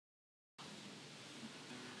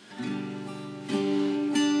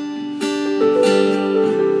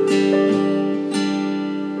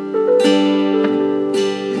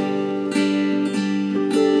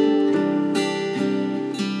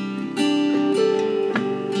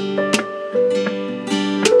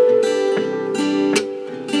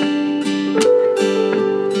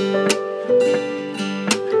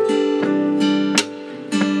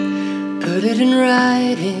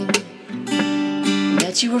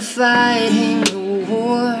that you were fighting a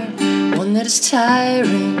war, one that is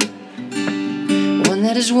tiring, one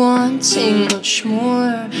that is wanting much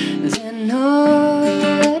more than all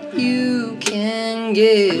that you can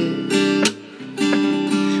give,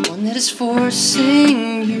 one that is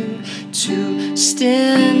forcing you to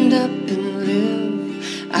stand up and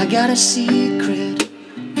live. I got a secret,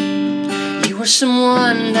 you are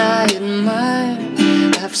someone I admire.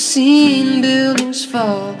 I've seen buildings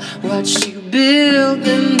fall, watched you build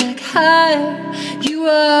them back higher. You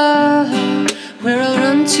are where I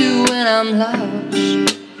run to when I'm lost,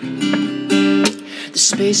 the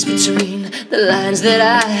space between the lines that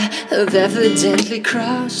I have evidently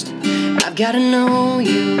crossed. I've gotta know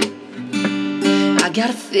you, I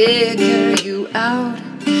gotta figure you out.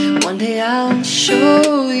 One day I'll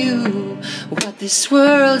show you what this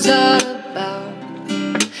world's all about.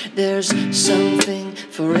 There's something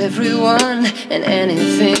for everyone, and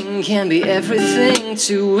anything can be everything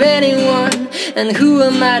to anyone. And who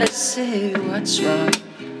am I to say what's wrong?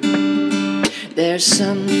 There's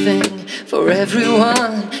something for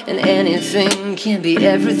everyone, and anything can be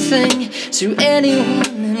everything to anyone.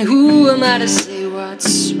 And who am I to say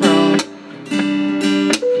what's wrong?